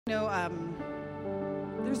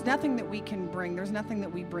There's nothing that we can bring. There's nothing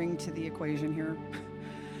that we bring to the equation here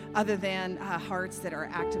other than hearts that are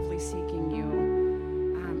actively seeking you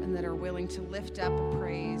and that are willing to lift up a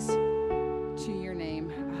praise to your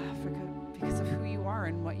name because of who you are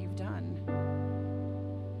and what you've done.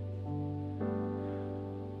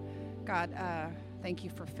 God, thank you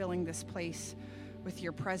for filling this place with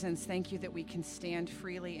your presence. Thank you that we can stand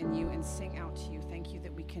freely in you and sing out to you. Thank you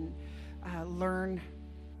that we can learn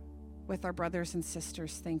with our brothers and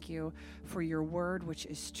sisters. Thank you for your word, which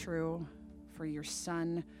is true, for your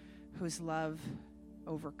Son, whose love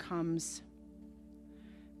overcomes.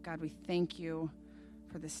 God, we thank you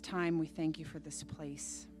for this time. We thank you for this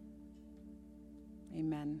place.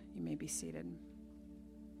 Amen. You may be seated.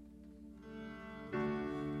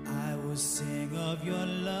 I will sing of your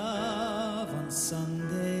love on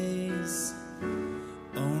Sundays.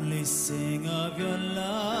 Only sing of your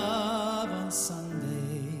love on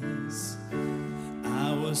Sundays.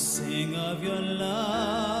 I will sing of your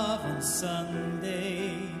love on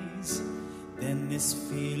Sundays. Then this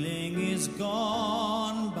feeling is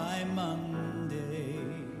gone by Monday.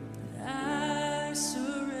 I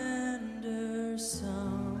surrender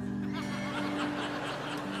some.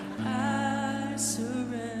 I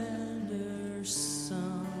surrender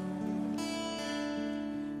some.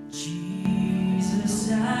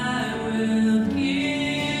 Jesus, I will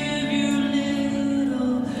give you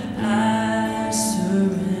little. I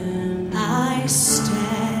surrender. I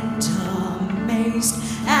stand amazed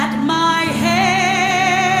at my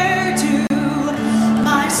hairdo.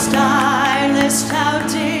 My stylist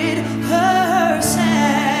outdid herself.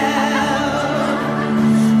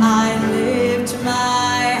 I lift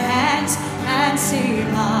my hands and see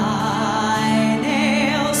my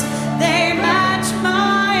nails. They match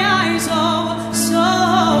my eyes oh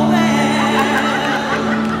so well.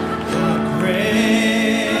 How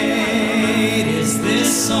great is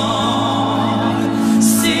this song?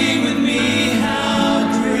 Sing with me, how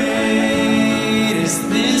great is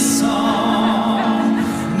this song?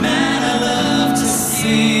 Man, I love to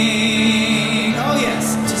sing. Oh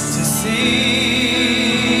yes, just to sing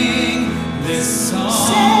this song.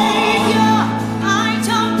 Savior, I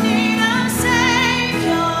don't need a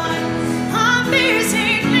savior. I'm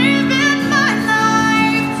busy living my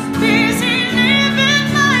life. Busy living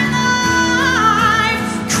my life.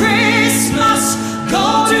 Christmas, go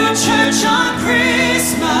to church on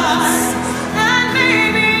Christmas. And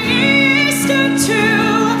maybe Easter too.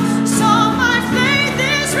 So my faith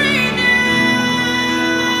is renewed.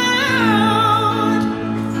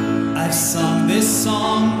 I've sung this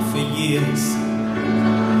song for years.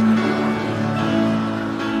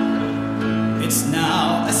 It's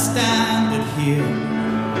now a standard here.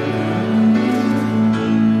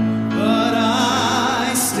 But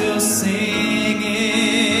I still sing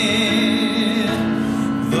it,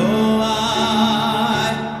 though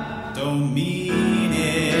I don't mean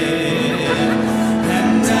it.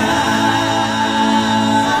 And I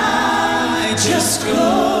just go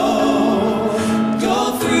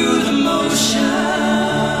through the motion.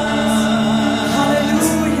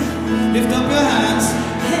 Hallelujah. Lift up your hands.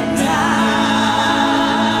 And I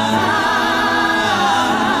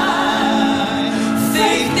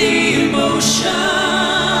fake the emotion.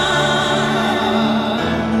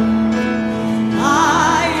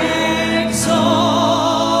 I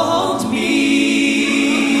exalt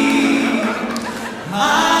me.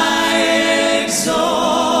 I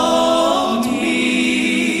exalt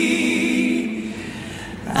me.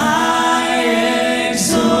 I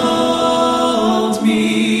exalt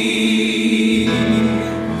me.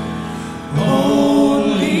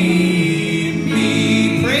 Only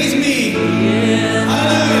me. Praise me.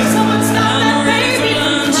 Hallelujah. Someone stop that baby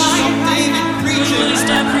from crying. David preaching.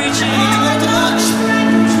 Stop preaching. I need to go to lunch.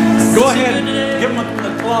 Go ahead, give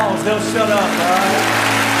them applause. They'll shut up, all right?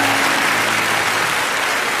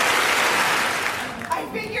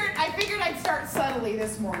 I figured I'd start subtly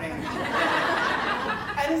this morning.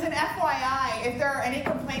 And as an FYI, if there are any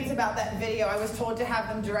complaints about that video, I was told to have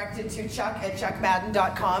them directed to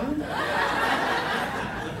chuck@chuckmadden.com.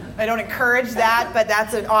 I don't encourage that, but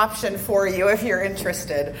that's an option for you if you're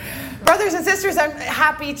interested. Brothers and sisters, I'm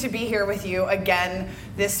happy to be here with you again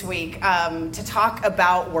this week to talk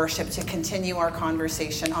about worship, to continue our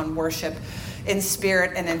conversation on worship in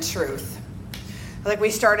spirit and in truth. Like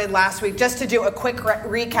we started last week, just to do a quick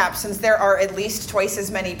recap, since there are at least twice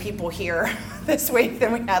as many people here this week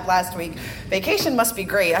than we had last week. Vacation must be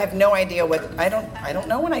great. I have no idea I don't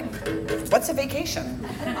know what's a vacation?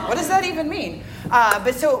 What does that even mean?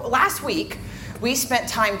 But so last week, we spent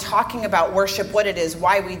time talking about worship, what it is,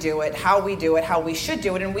 why we do it, how we should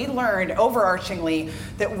do it. And we learned overarchingly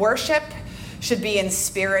that worship should be in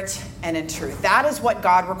spirit and in truth. That is what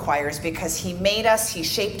God requires because he made us, he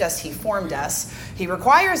shaped us, he formed us. He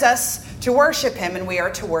requires us to worship him, and we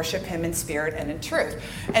are to worship him in spirit and in truth.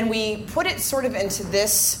 And we put it sort of into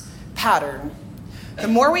this pattern. The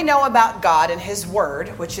more we know about God and his word,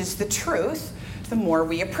 which is the truth, the more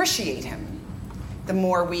we appreciate him. The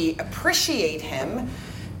more we appreciate him,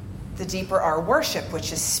 the deeper our worship,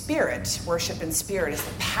 which is spirit. Worship in spirit is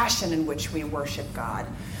the passion in which we worship God.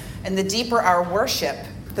 And the deeper our worship,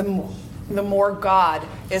 the more God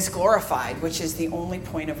is glorified, which is the only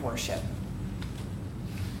point of worship.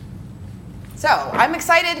 So I'm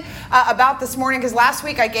excited about this morning because last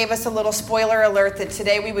week I gave us a little spoiler alert that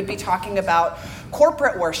today we would be talking about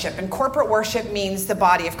corporate worship. And corporate worship means the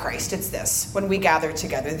body of Christ. It's this, when we gather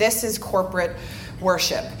together. This is corporate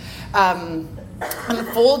worship. And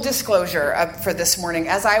full disclosure for this morning,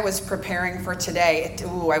 as I was preparing for today,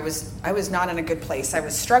 I was not in a good place. I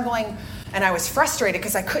was struggling and I was frustrated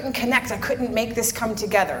because I couldn't connect. I couldn't make this come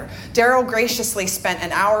together. Daryl graciously spent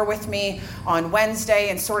an hour with me on Wednesday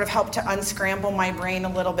and sort of helped to unscramble my brain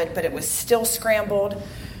a little bit, but it was still scrambled.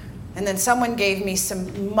 And then someone gave me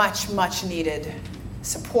some much, much needed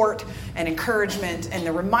support and encouragement and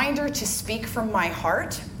the reminder to speak from my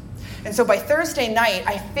heart. And so by Thursday night,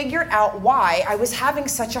 I figured out why I was having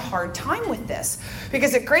such a hard time with this.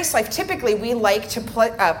 Because at GraceLife, typically we like to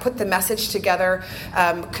put the message together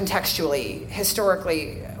contextually,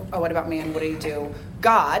 historically. What about man? What did he do?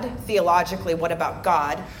 God, theologically, what about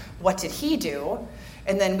God? What did he do?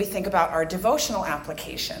 And then we think about our devotional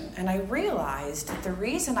application. And I realized that the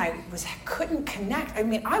reason I couldn't connect,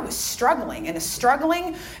 I was struggling. And a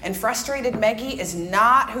struggling and frustrated Meggie is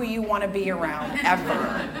not who you want to be around,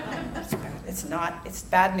 ever. It's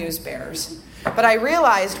bad news bears. But I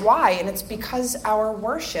realized why, and it's because our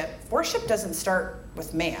worship doesn't start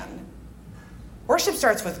with man. Worship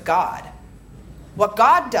starts with God. What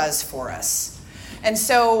God does for us. And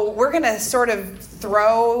so we're going to sort of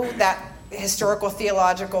throw that historical,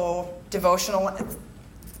 theological, devotional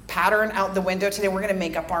pattern out the window today. We're going to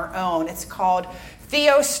make up our own. It's called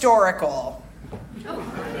theostorical.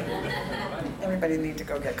 Everybody need to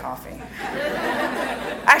go get coffee.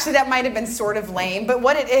 Actually, that might have been sort of lame, but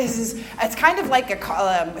what it is it's kind of like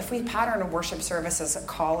if we pattern a worship service as a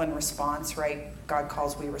call and response, right? God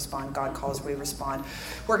calls, we respond. God calls, we respond.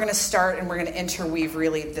 We're going to start and we're going to interweave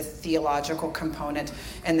really the theological component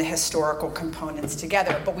and the historical components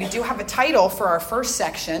together. But we do have a title for our first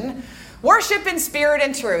section, Worship in Spirit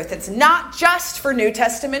and Truth. It's not just for New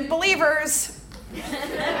Testament believers.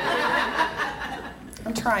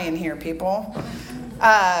 I'm trying here, people.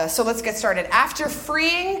 So let's get started. After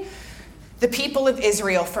freeing the people of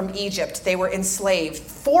Israel from Egypt, they were enslaved.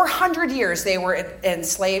 400 years they were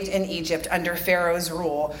enslaved in Egypt under Pharaoh's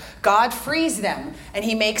rule. God frees them, and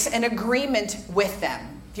he makes an agreement with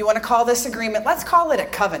them. If you want to call this agreement, let's call it a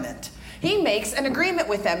covenant. He makes an agreement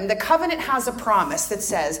with them. The covenant has a promise that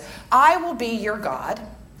says, I will be your God.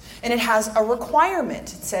 And it has a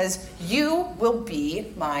requirement. It says, you will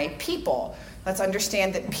be my people. Let's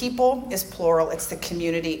understand that people is plural. It's the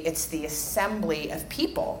community. It's the assembly of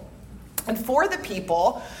people. And for the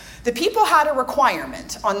people had a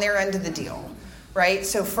requirement on their end of the deal, right?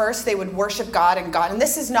 So first they would worship God. And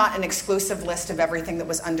this is not an exclusive list of everything that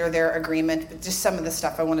was under their agreement, but just some of the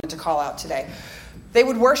stuff I wanted to call out today. They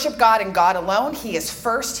would worship God and God alone. He is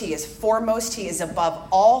first. He is foremost. He is above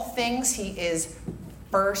all things. He is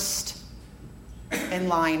first in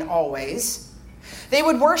line always. They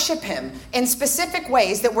would worship him in specific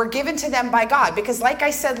ways that were given to them by God. Because like I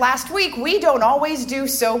said last week, we don't always do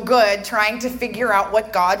so good trying to figure out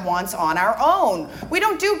what God wants on our own. We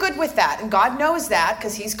don't do good with that. And God knows that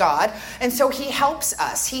because he's God. And so he helps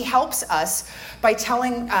us. He helps us by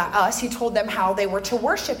telling us, he told them how they were to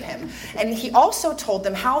worship him. And he also told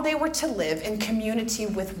them how they were to live in community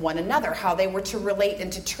with one another, how they were to relate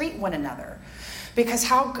and to treat one another. Because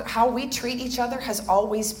how we treat each other has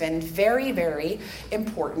always been very, very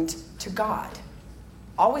important to God.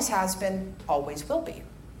 Always has been, always will be.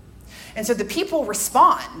 And so the people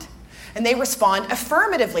respond, and they respond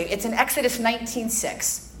affirmatively. It's in Exodus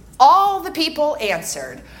 19:6. All the people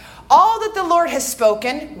answered, all that the Lord has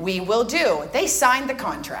spoken, we will do. They signed the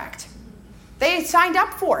contract. They signed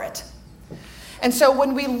up for it. And so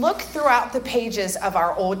when we look throughout the pages of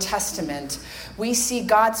our Old Testament, we see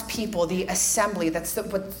God's people, the assembly. That's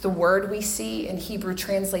what the word we see in Hebrew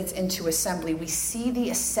translates into assembly. We see the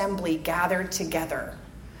assembly gathered together.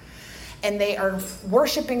 And they are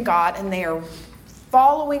worshiping God, and they are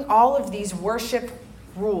following all of these worship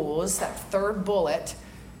rules, that third bullet,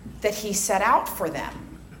 that he set out for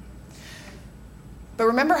them. But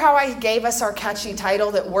remember how I gave us our catchy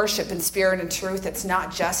title that worship in spirit and truth, it's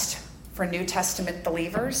not just for New Testament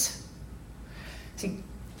believers? See,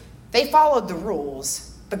 they followed the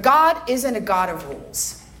rules, but God isn't a God of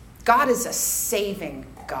rules. God is a saving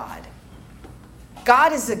God.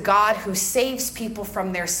 God is a God who saves people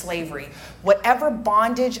from their slavery, whatever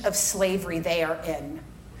bondage of slavery they are in.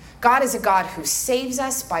 God is a God who saves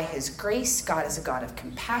us by his grace. God is a God of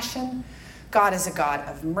compassion. God is a God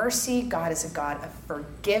of mercy. God is a God of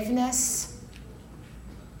forgiveness.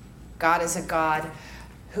 God is a God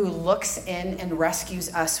who looks in and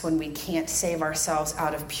rescues us when we can't save ourselves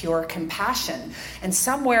out of pure compassion. And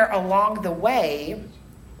somewhere along the way,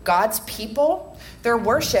 God's people, their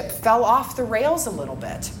worship fell off the rails a little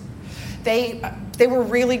bit. They were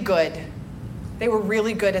really good. They were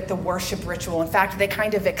really good at the worship ritual. In fact, they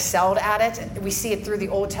kind of excelled at it. We see it through the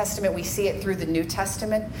Old Testament. We see it through the New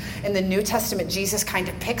Testament. In the New Testament, Jesus kind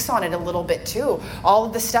of picks on it a little bit too. All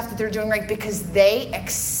of the stuff that they're doing right, because they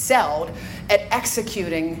excelled at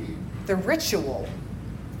executing the ritual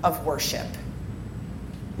of worship.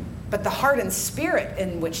 But the heart and spirit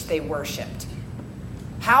in which they worshiped,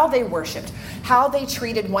 how they worshiped, how they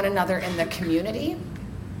treated one another in the community,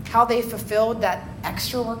 how they fulfilled that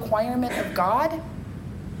extra requirement of God,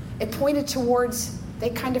 it pointed towards they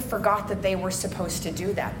kind of forgot that they were supposed to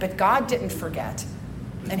do that. But God didn't forget,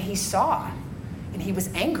 and he saw, and he was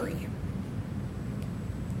angry.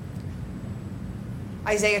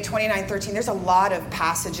 Isaiah 29:13, there's a lot of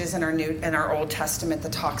passages in our Old Testament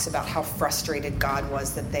that talks about how frustrated God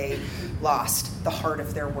was that they lost the heart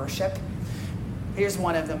of their worship. Here's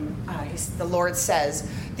one of them. The Lord says,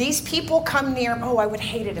 these people come near. Oh, I would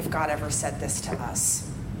hate it if God ever said this to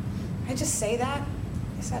us. Did I just say that?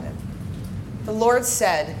 I said it. The Lord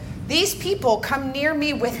said, these people come near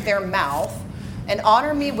me with their mouth and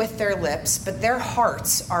honor me with their lips, but their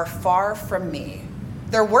hearts are far from me.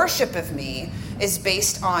 Their worship of me is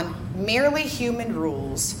based on merely human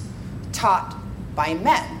rules taught by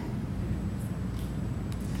men.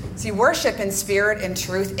 See, worship in spirit and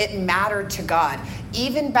truth, it mattered to God,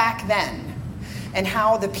 even back then. And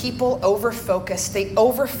how the people they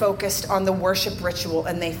over-focused on the worship ritual,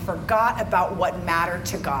 and they forgot about what mattered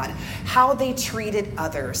to God, how they treated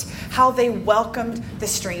others, how they welcomed the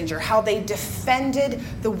stranger, how they defended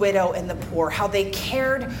the widow and the poor, how they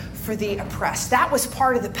cared for the oppressed. That was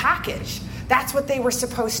part of the package. That's what they were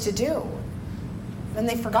supposed to do. And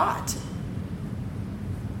they forgot.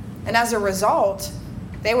 And as a result,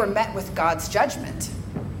 they were met with God's judgment.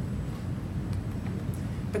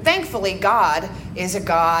 But thankfully, God is a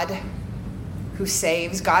God who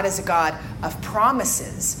saves. God is a God of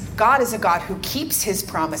promises. God is a God who keeps his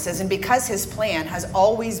promises. And because his plan has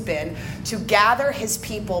always been to gather his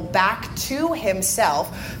people back to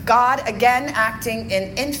himself, God, again acting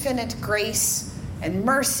in infinite grace and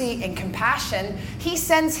mercy and compassion, he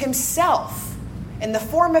sends himself in the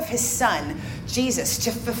form of his son, Jesus,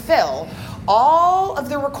 to fulfill all of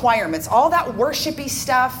the requirements, all that worshipy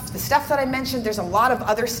stuff, the stuff that I mentioned. There's a lot of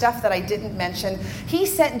other stuff that I didn't mention. He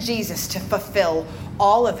sent Jesus to fulfill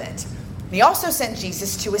all of it. He also sent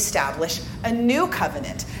Jesus to establish a new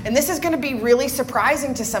covenant. And this is going to be really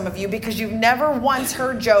surprising to some of you because you've never once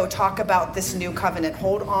heard Joe talk about this new covenant.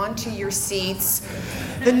 Hold on to your seats.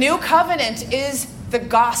 The new covenant is the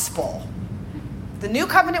gospel. The new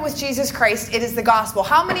covenant with Jesus Christ, it is the gospel.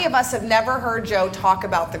 How many of us have never heard Joe talk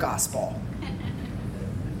about the gospel?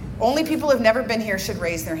 Only people who have never been here should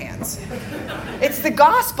raise their hands. It's the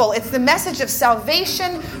gospel. It's the message of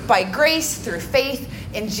salvation by grace through faith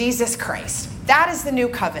in Jesus Christ. That is the new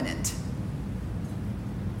covenant.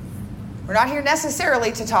 We're not here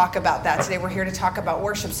necessarily to talk about that today. We're here to talk about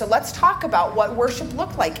worship. So let's talk about what worship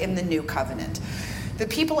looked like in the new covenant. The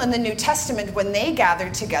people in the New Testament, when they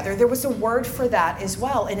gathered together, there was a word for that as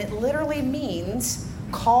well. And it literally means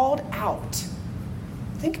called out.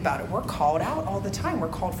 Think about it. We're called out all the time. We're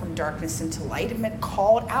called from darkness into light. It meant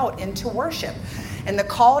called out into worship. And the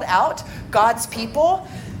called out, God's people,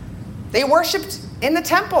 they worshiped in the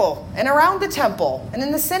temple and around the temple and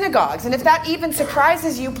in the synagogues. And if that even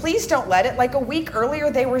surprises you, please don't let it. Like a week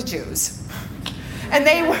earlier, they were Jews. And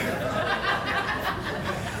they were...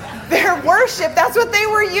 their worship, that's what they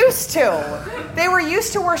were used to. They were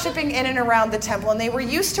used to worshiping in and around the temple, and they were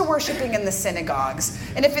used to worshiping in the synagogues.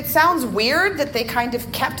 And if it sounds weird that they kind of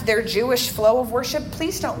kept their Jewish flow of worship,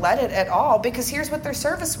 please don't let it at all, because here's what their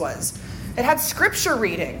service was. It had scripture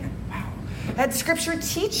reading. Wow. It had scripture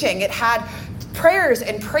teaching. It had prayers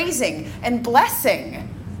and praising and blessing.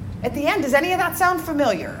 At the end, does any of that sound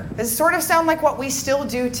familiar? Does it sort of sound like what we still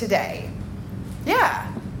do today?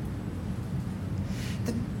 Yeah.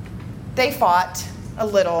 They fought a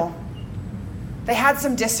little. They had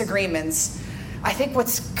some disagreements. I think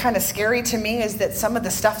what's kind of scary to me is that some of the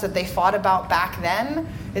stuff that they fought about back then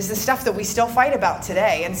is the stuff that we still fight about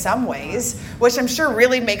today in some ways, which I'm sure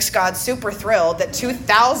really makes God super thrilled that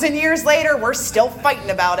 2,000 years later, we're still fighting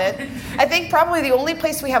about it. I think probably the only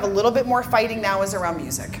place we have a little bit more fighting now is around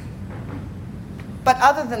music. But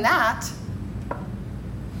other than that,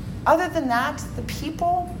 the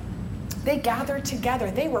people, they gathered together.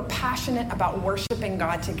 They were passionate about worshiping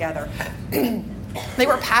God together. They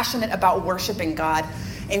were passionate about worshiping God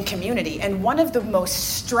in community. And one of the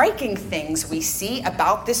most striking things we see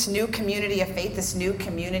about this new community of faith, this new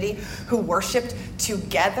community who worshiped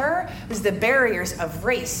together, is the barriers of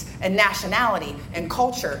race and nationality and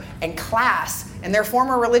culture and class and their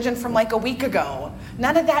former religion from like a week ago.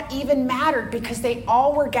 None of that even mattered because they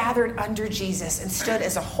all were gathered under Jesus and stood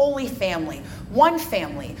as a holy family, one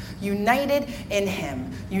family, united in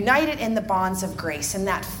him, united in the bonds of grace. And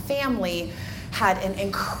that family had an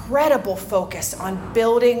incredible focus on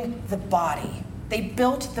building the body. They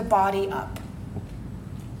built the body up.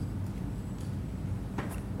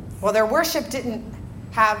 Well, their worship didn't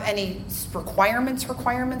have any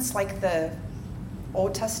requirements like the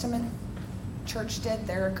Old Testament church did,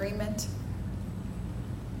 their agreement.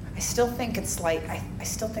 I still think I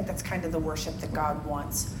still think that's kind of the worship that God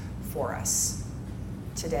wants for us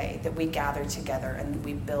today, that we gather together and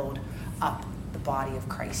we build up the body of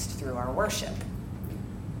Christ through our worship.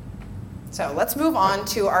 So let's move on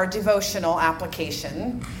to our devotional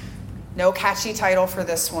application. No catchy title for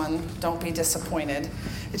this one. Don't be disappointed.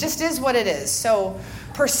 It just is what it is. So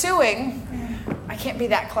pursuing, I can't be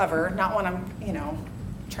that clever, not when I'm,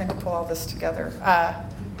 trying to pull all this together.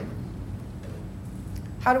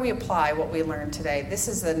 How do we apply what we learned today? This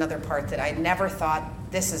is another part that I never thought,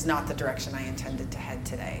 this is not the direction I intended to head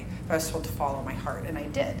today. I was told to follow my heart, and I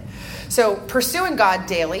did. So pursuing God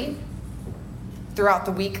daily throughout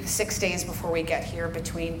the week, 6 days before we get here,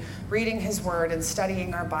 between reading his word and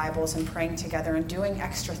studying our Bibles and praying together and doing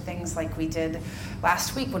extra things like we did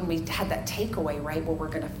last week when we had that takeaway, right, where we're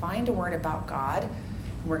going to find a word about God,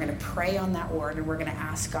 and we're going to pray on that word, and we're going to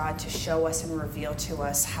ask God to show us and reveal to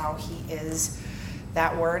us how he is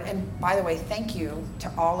that word. And by the way, thank you to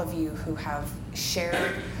all of you who have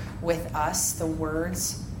shared with us the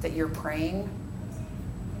words that you're praying,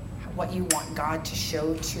 what you want God to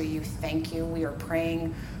show to you. Thank you. We are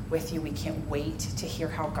praying with you. We can't wait to hear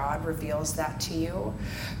how God reveals that to you.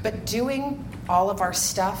 But doing all of our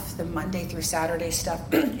stuff, the Monday through Saturday stuff,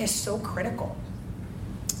 is so critical.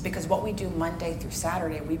 Because what we do Monday through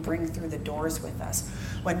Saturday, we bring through the doors with us.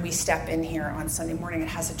 When we step in here on Sunday morning, it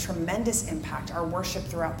has a tremendous impact. Our worship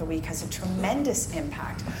throughout the week has a tremendous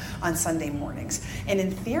impact on Sunday mornings. And in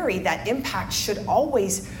theory, that impact should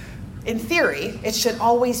always, it should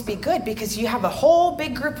always be good, because you have a whole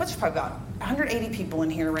big group, which is probably about 180 people in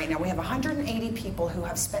here right now. We have 180 people who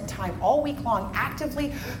have spent time all week long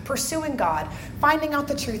actively pursuing God, finding out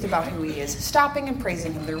the truth about who he is, stopping and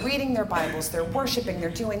praising him. They're reading their Bibles, they're worshiping, they're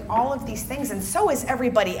doing all of these things, and so is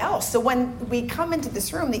everybody else. So when we come into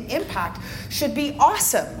this room, the impact should be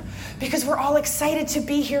awesome, because we're all excited to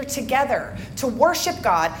be here together, to worship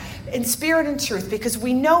God in spirit and truth, because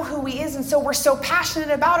we know who he is, and so we're so passionate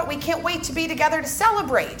about it. We can't wait to be together to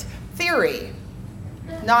celebrate. Theory,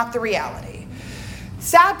 not the reality.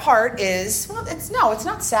 Sad part is, it's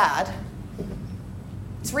not sad.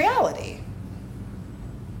 It's reality.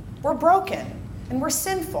 We're broken and we're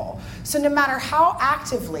sinful. So no matter how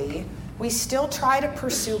actively we still try to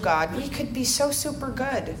pursue God, we could be so super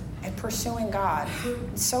good at pursuing God.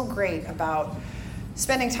 It's so great about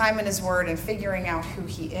spending time in his word and figuring out who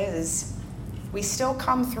he is. We still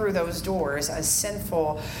come through those doors as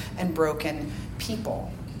sinful and broken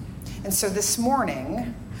people. And so this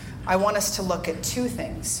morning, I want us to look at two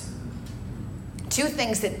things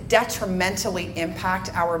that detrimentally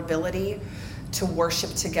impact our ability to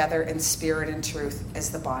worship together in spirit and truth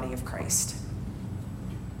as the body of Christ.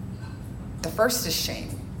 The first is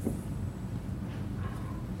shame.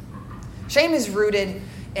 Shame is rooted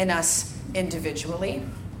in us individually.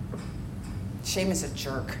 Shame is a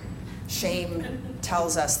jerk. Shame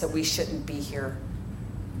tells us that we shouldn't be here.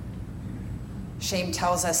 Shame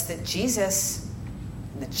tells us that Jesus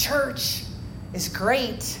and the church is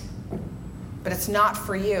great, but it's not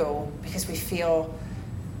for you, because we feel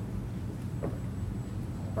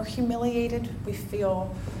we're humiliated. We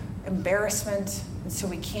feel embarrassment, and so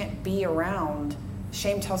we can't be around.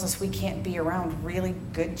 Shame tells us we can't be around really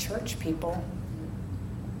good church people.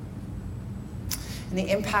 And the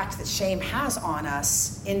impact that shame has on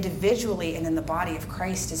us individually and in the body of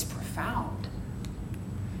Christ is profound.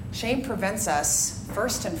 Shame prevents us,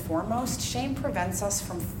 first and foremost, shame prevents us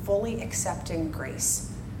from fully accepting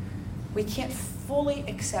grace. We can't fully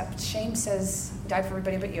accept. Shame says, died for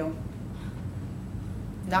everybody but you.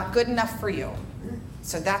 Not good enough for you.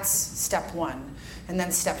 So that's step one. And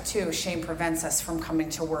then step two, shame prevents us from coming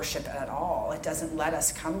to worship at all. It doesn't let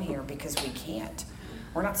us come here because we can't.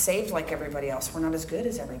 We're not saved like everybody else. We're not as good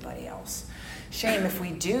as everybody else. Shame, if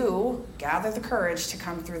we do gather the courage to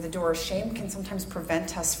come through the door, shame can sometimes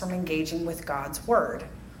prevent us from engaging with God's word.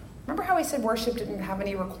 Remember how I said worship didn't have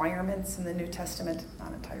any requirements in the New Testament?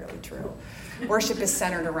 Not entirely true. Worship is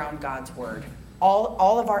centered around God's word.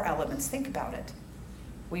 All of our elements, think about it.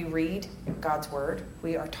 We read God's word.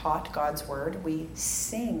 We are taught God's word. We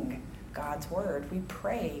sing God's word. We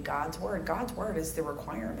pray God's word. God's word is the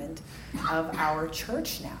requirement of our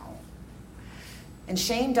church now. And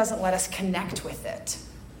shame doesn't let us connect with it,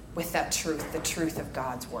 with that truth, the truth of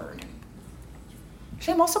God's word.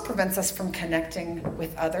 Shame also prevents us from connecting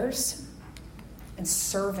with others and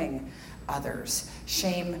serving others.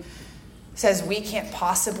 Shame says we can't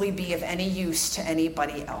possibly be of any use to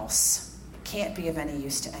anybody else. Can't be of any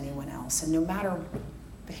use to anyone else. And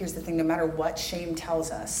but here's the thing, no matter what shame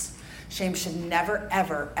tells us, shame should never,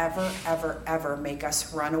 ever, ever, ever, ever make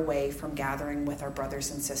us run away from gathering with our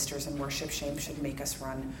brothers and sisters in worship. Shame should make us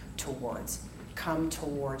run towards. Come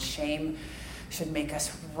towards. Shame should make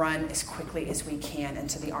us run as quickly as we can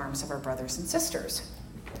into the arms of our brothers and sisters,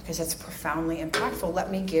 because it's profoundly impactful.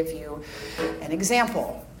 Let me give you an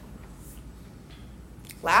example.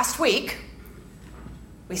 Last week,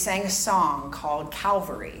 we sang a song called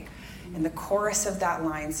Calvary. And the chorus of that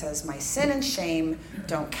line says, "My sin and shame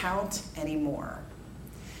don't count anymore."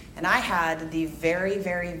 And I had the very,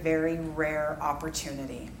 very, very rare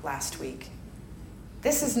opportunity last week.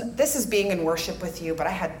 This is being in worship with you, but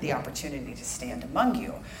I had the opportunity to stand among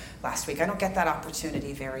you last week. I don't get that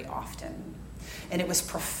opportunity very often. And it was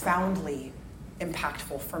profoundly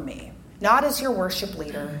impactful for me. Not as your worship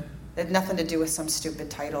leader. It had nothing to do with some stupid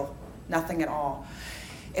title. Nothing at all.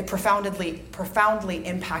 It profoundly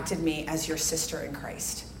impacted me as your sister in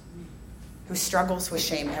Christ, who struggles with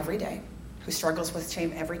shame every day, who struggles with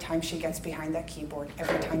shame every time she gets behind that keyboard,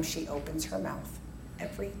 every time she opens her mouth,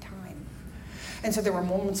 every time. And so there were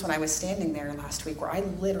moments when I was standing there last week where I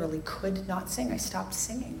literally could not sing. I stopped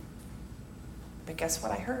singing. But guess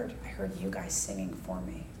what I heard? I heard you guys singing for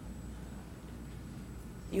me.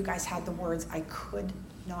 You guys had the words I could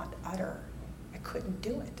not utter. I couldn't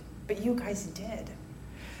do it, but you guys did.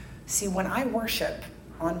 See, when I worship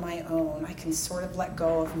on my own, I can sort of let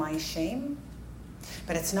go of my shame,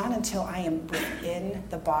 but it's not until I am within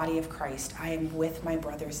the body of Christ, I am with my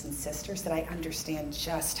brothers and sisters, that I understand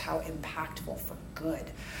just how impactful for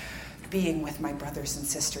good being with my brothers and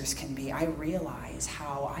sisters can be. I realize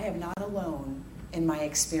how I am not alone in my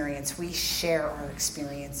experience. We share our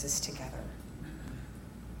experiences together.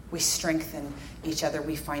 We strengthen each other.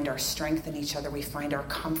 We find our strength in each other. We find our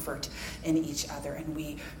comfort in each other. And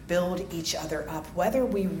we build each other up, whether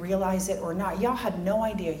we realize it or not. Y'all had no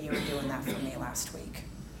idea you were doing that for me last week,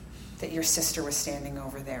 that your sister was standing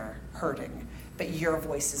over there hurting, but your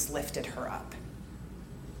voices lifted her up.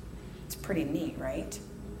 It's pretty neat, right?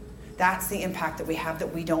 That's the impact that we have,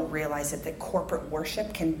 that we don't realize it, that corporate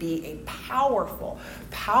worship can be a powerful,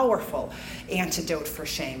 powerful antidote for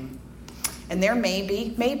shame. And there may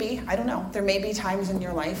be, I don't know, there may be times in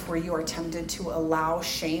your life where you are tempted to allow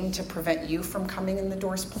shame to prevent you from coming in the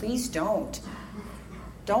doors. Please don't.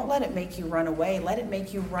 Don't let it make you run away. Let it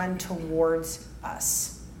make you run towards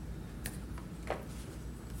us.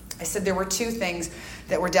 I said there were two things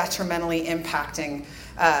that were detrimentally impacting,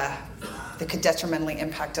 that could detrimentally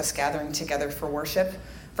impact us gathering together for worship.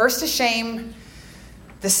 First is shame.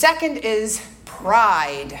 The second is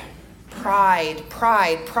pride. Pride.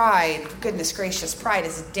 Goodness gracious, pride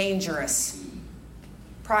is dangerous.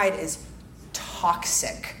 Pride is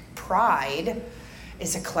toxic. Pride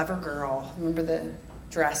is a clever girl. Remember the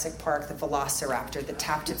Jurassic Park, the velociraptor that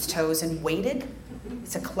tapped its toes and waited?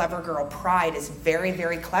 It's a clever girl. Pride is very,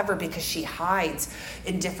 very clever because she hides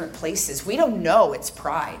in different places. We don't know it's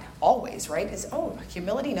pride always, right?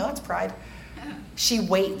 Humility? No, it's pride. She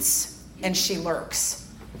waits and she lurks.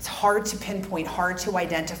 It's hard to pinpoint, hard to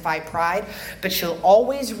identify pride, but she'll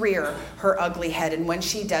always rear her ugly head. And when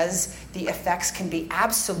she does, the effects can be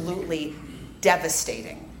absolutely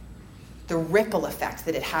devastating. The ripple effect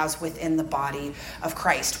that it has within the body of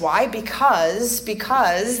Christ. Why? Because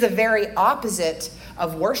the very opposite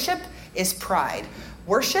of worship is pride.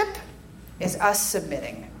 Worship is us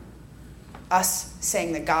submitting, us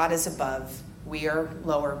saying that God is above, we are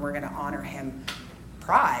lower, and we're going to honor him.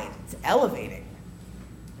 Pride is elevating.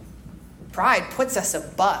 Pride puts us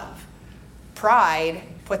above. Pride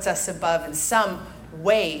puts us above in some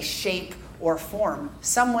way, shape, or form.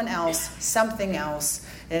 Someone else, something else.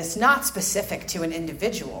 And it's not specific to an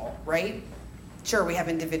individual, right? Sure, we have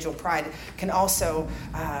individual pride. It can also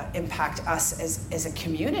impact us as a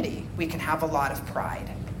community. We can have a lot of pride.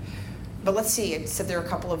 But let's see, it said there are a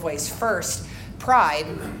couple of ways. First, pride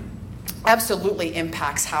absolutely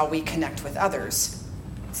impacts how we connect with others.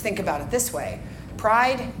 Let's think about it this way.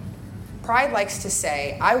 Pride likes to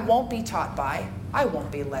say, I won't be taught by, I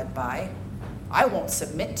won't be led by, I won't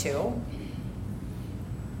submit to,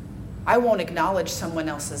 I won't acknowledge someone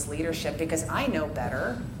else's leadership because I know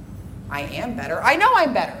better, I am better, I know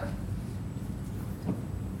I'm better.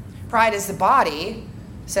 Pride as the body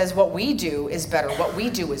says what we do is better, what we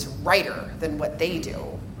do is righter than what they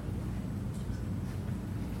do.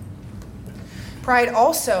 Pride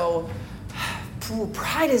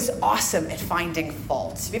is awesome at finding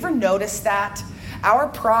faults. Have you ever noticed that? Our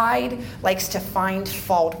pride likes to find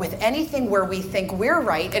fault with anything where we think we're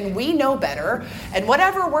right and we know better, and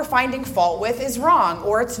whatever we're finding fault with is wrong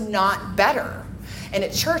or it's not better. And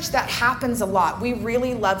at church, that happens a lot. We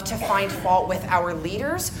really love to find fault with our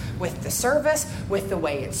leaders, with the service, with the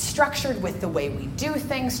way it's structured, with the way we do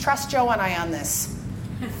things. Trust Joe and I on this.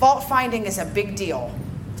 Fault finding is a big deal.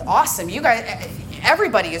 It's awesome. You guys,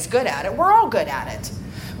 everybody is good at it. We're all good at it.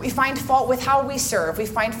 We find fault with how we serve. We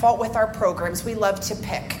find fault with our programs. We love to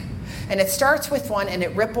pick. And it starts with one and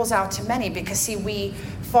it ripples out to many because, see, we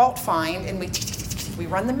fault find and we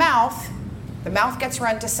run the mouth. The mouth gets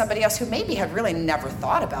run to somebody else who maybe had really never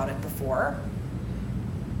thought about it before.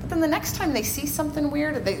 But then the next time they see something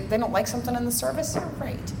weird, they don't like something in the service, you're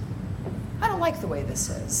right. I don't like the way this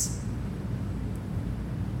is.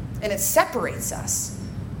 And it separates us.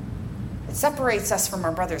 It separates us from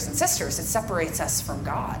our brothers and sisters. It separates us from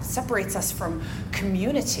God. It separates us from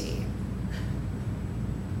community.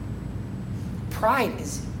 Pride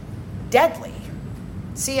is deadly.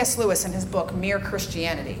 C.S. Lewis, in his book, Mere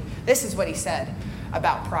Christianity, this is what he said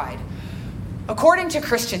about pride. According to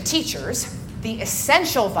Christian teachers, the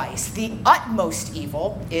essential vice, the utmost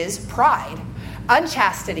evil, is pride.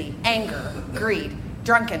 Unchastity, anger, greed,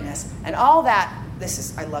 drunkenness, and all that.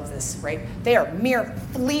 I love this, right? They are mere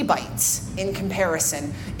flea bites in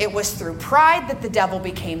comparison. It was through pride that the devil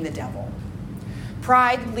became the devil.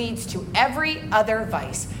 Pride leads to every other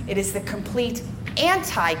vice. It is the complete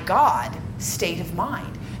anti-God state of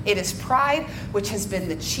mind. It is pride which has been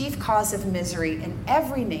the chief cause of misery in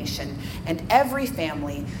every nation and every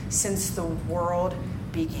family since the world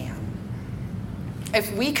began.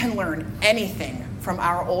 If we can learn anything from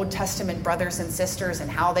our Old Testament brothers and sisters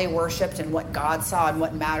and how they worshiped and what God saw and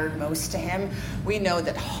what mattered most to him, we know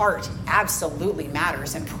that heart absolutely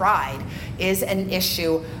matters, and pride is an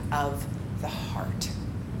issue of the heart.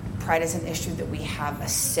 Pride is an issue that we have a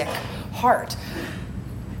sick heart.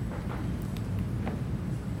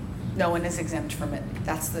 No one is exempt from it.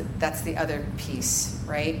 That's the other piece,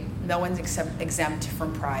 right? No one's exempt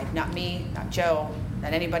from pride. Not me, not Joe,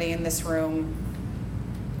 not anybody in this room.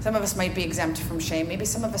 Some of us might be exempt from shame. Maybe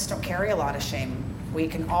some of us don't carry a lot of shame. We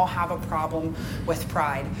can all have a problem with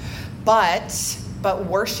pride. But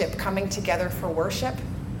worship, coming together for worship,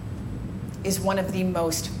 is one of the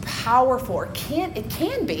most powerful, or it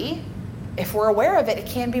can be, if we're aware of it, it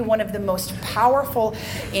can be one of the most powerful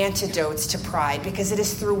antidotes to pride, because it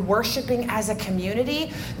is through worshiping as a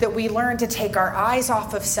community that we learn to take our eyes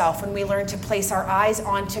off of self and we learn to place our eyes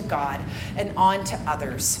onto God and onto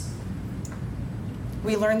others.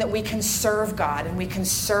 We learn that we can serve God and we can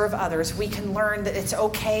serve others. We can learn that it's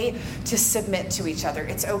okay to submit to each other.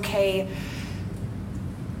 It's okay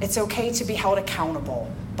to be held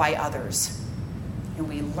accountable by others. And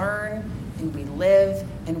we learn and we live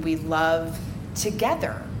and we love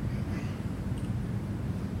together.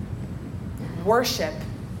 Worship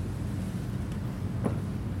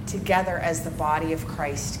together as the body of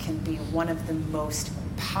Christ can be one of the most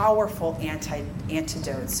powerful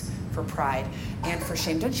antidotes for pride and for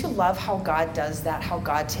shame. Don't you love how God does that, how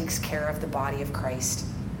God takes care of the body of Christ?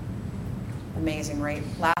 Amazing, right?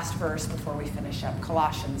 Last verse before we finish up,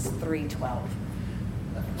 Colossians 3:12.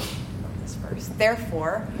 This verse.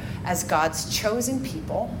 Therefore, as God's chosen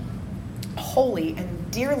people, holy and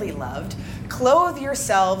dearly loved, clothe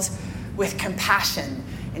yourselves with compassion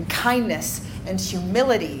and kindness and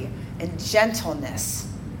humility and gentleness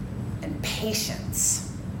and patience.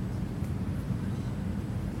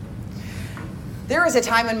 There was a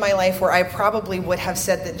time in my life where I probably would have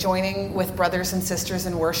said that joining with brothers and sisters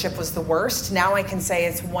in worship was the worst. Now I can say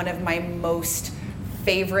it's one of my most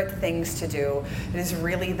favorite things to do. It is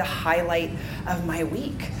really the highlight of my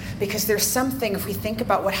week, because there's something, if we think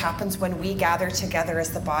about what happens when we gather together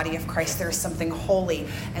as the body of Christ, there is something holy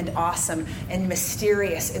and awesome and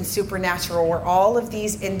mysterious and supernatural, where all of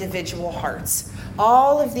these individual hearts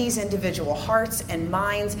and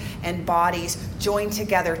minds and bodies join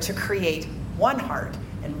together to create one heart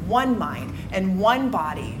and one mind and one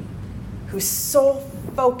body, whose sole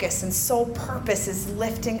focus and sole purpose is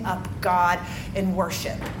lifting up God in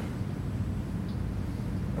worship.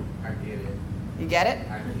 I get it. You get it?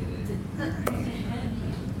 I get it.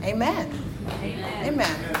 Amen.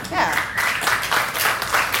 Amen. Yeah.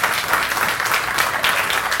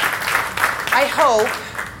 I hope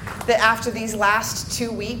that after these last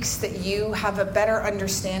 2 weeks that you have a better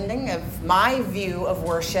understanding of my view of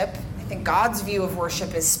worship. I think God's view of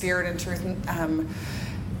worship is spirit and truth,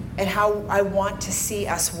 and how I want to see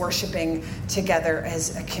us worshiping together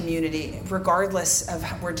as a community, regardless of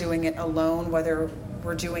how we're doing it alone, whether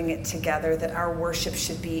we're doing it together, that our worship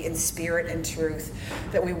should be in spirit and truth,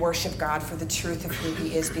 that we worship God for the truth of who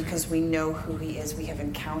he is, because we know who he is, we have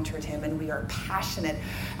encountered him, and we are passionate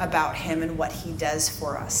about him and what he does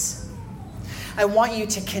for us. I want you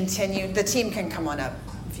to continue. The team can come on up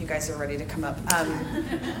if you guys are ready to come up.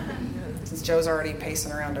 Since Joe's already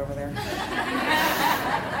pacing around over there.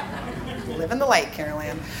 Live in the light, Carol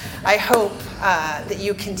Ann. I hope that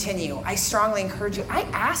you continue. I strongly encourage you. I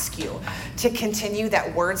ask you to continue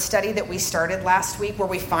that word study that we started last week, where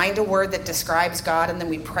we find a word that describes God and then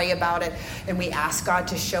we pray about it and we ask God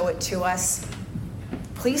to show it to us.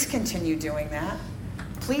 Please continue doing that.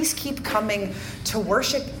 Please keep coming to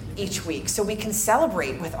worship each week so we can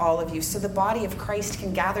celebrate with all of you, so the body of Christ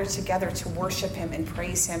can gather together to worship him and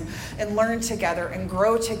praise him and learn together and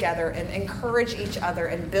grow together and encourage each other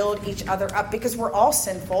and build each other up, because we're all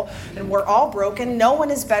sinful and we're all broken. No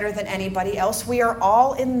one is better than anybody else. We are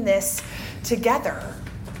all in this together.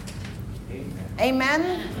 Amen.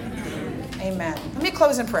 Amen. Amen. Let me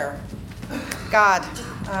close in prayer. God,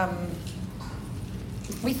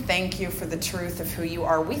 we thank you for the truth of who you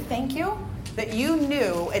are. We thank you that you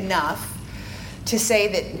knew enough to say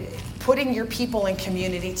that putting your people in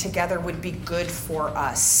community together would be good for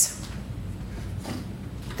us.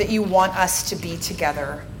 That you want us to be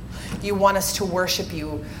together. You want us to worship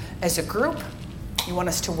you as a group. You want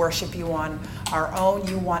us to worship you on our own.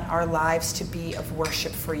 You want our lives to be of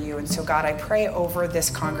worship for you. And so, God, I pray over this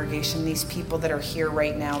congregation, these people that are here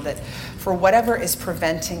right now, that for whatever is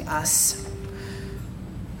preventing us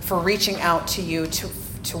for reaching out to you,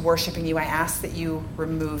 to worshiping you, I ask that you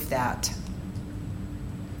remove that.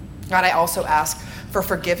 God, I also ask for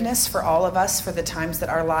forgiveness for all of us for the times that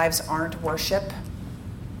our lives aren't worship.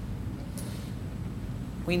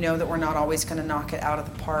 We know that we're not always going to knock it out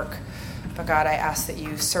of the park. But God, I ask that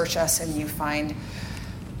you search us and you find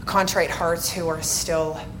contrite hearts who are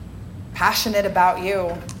still passionate about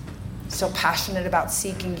you, still passionate about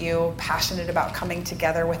seeking you, passionate about coming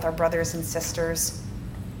together with our brothers and sisters,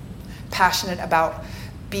 passionate about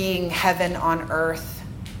being heaven on earth,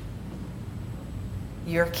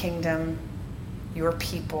 your kingdom, your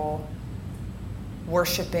people,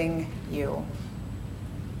 worshiping you.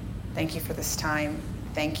 Thank you for this time.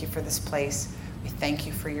 Thank you for this place. We thank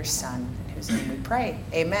you for your Son, in whose name we pray.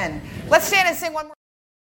 Amen. Let's stand and sing one more.